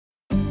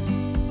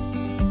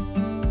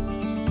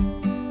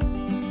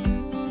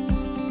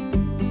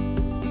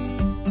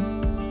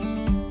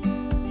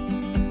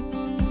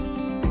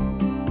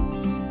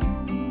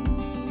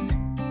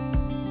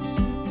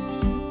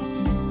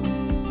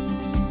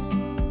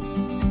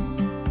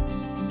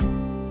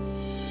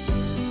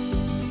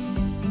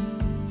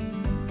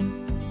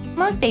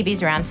most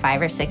babies around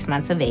 5 or 6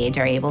 months of age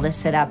are able to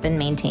sit up and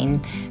maintain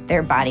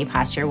their body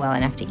posture well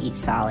enough to eat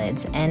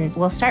solids. And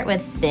we'll start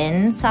with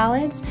thin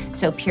solids,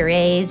 so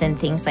purees and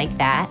things like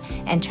that,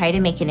 and try to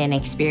make it an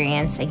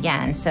experience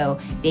again. So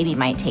baby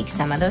might take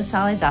some of those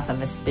solids off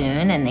of a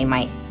spoon, and they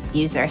might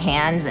use their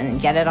hands and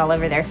get it all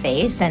over their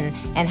face and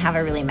have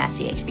a really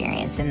messy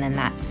experience, and then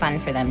that's fun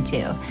for them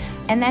too.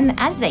 And then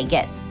as they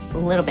get a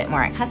little bit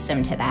more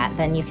accustomed to that,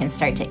 then you can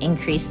start to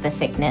increase the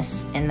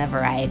thickness and the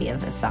variety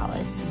of the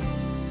solids.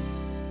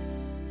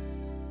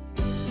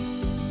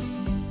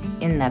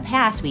 In the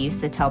past, we used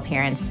to tell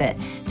parents that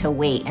to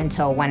wait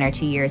until 1 or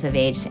 2 years of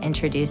age to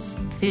introduce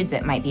foods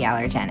that might be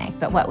allergenic.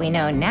 But what we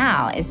know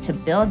now is to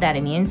build that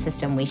immune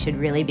system, we should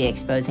really be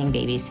exposing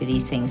babies to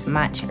these things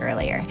much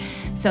earlier.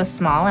 So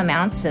small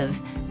amounts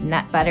of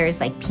nut butters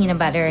like peanut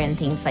butter and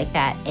things like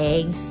that,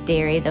 eggs,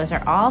 dairy, those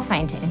are all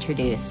fine to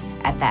introduce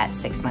at that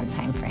 6-month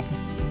time frame.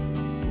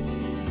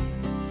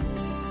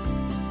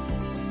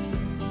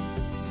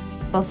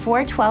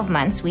 Before 12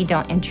 months, we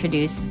don't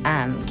introduce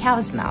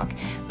cow's milk,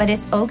 but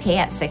it's okay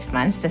at 6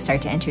 months to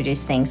start to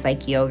introduce things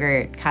like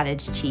yogurt,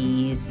 cottage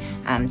cheese,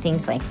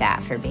 things like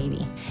that for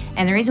baby.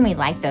 And the reason we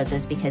like those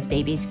is because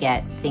babies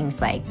get things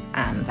like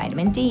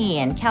vitamin D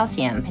and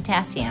calcium,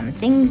 potassium,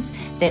 things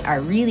that are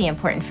really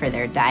important for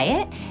their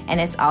diet, and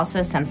it's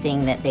also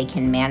something that they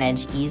can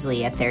manage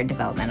easily at their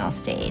developmental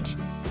stage.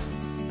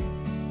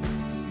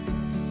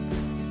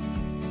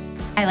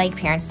 I like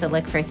parents to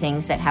look for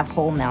things that have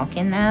whole milk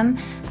in them,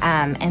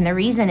 and the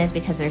reason is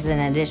because there's an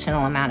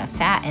additional amount of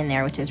fat in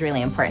there, which is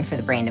really important for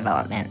the brain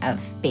development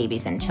of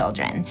babies and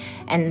children.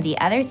 And the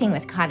other thing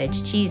with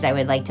cottage cheese I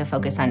would like to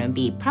focus on would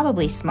be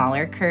probably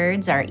smaller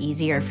curds are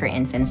easier for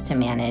infants to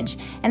manage,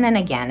 and then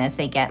again, as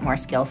they get more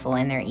skillful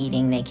in their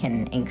eating, they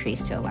can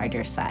increase to a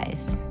larger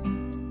size.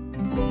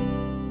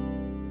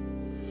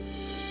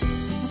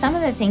 Some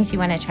of the things you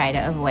want to try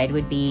to avoid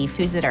would be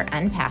foods that are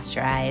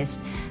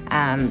unpasteurized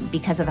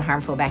because of the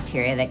harmful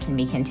bacteria that can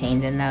be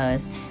contained in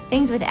those.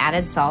 Things with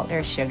added salt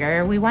or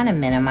sugar, we want to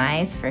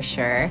minimize for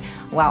sure.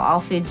 While all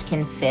foods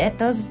can fit,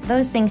 those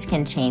things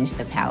can change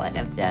the palate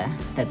of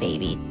the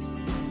baby.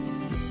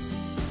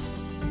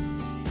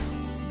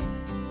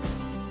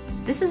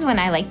 This is when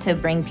I like to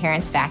bring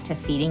parents back to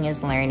feeding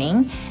is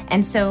learning.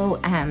 And so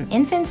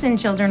infants and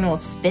children will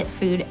spit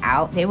food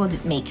out. They will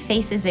make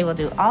faces, they will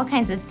do all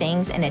kinds of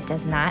things, and it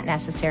does not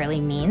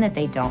necessarily mean that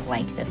they don't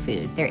like the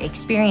food. They're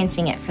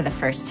experiencing it for the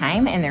first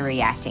time and they're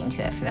reacting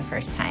to it for the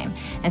first time.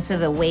 And so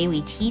the way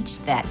we teach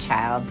that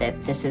child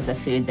that this is a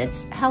food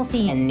that's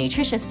healthy and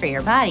nutritious for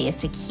your body is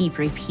to keep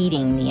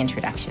repeating the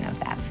introduction of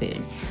that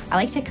food. I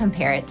like to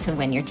compare it to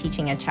when you're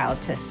teaching a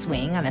child to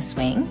swing on a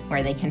swing,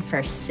 where they can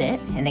first sit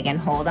and they can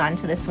hold on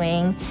to the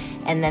swing,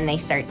 and then they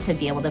start to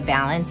be able to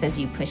balance as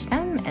you push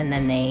them, and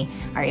then they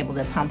are able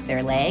to pump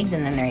their legs,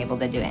 and then they're able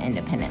to do it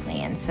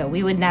independently. And so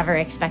we would never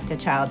expect a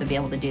child to be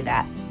able to do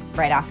that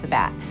right off the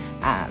bat.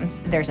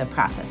 There's a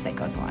process that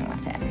goes along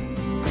with it.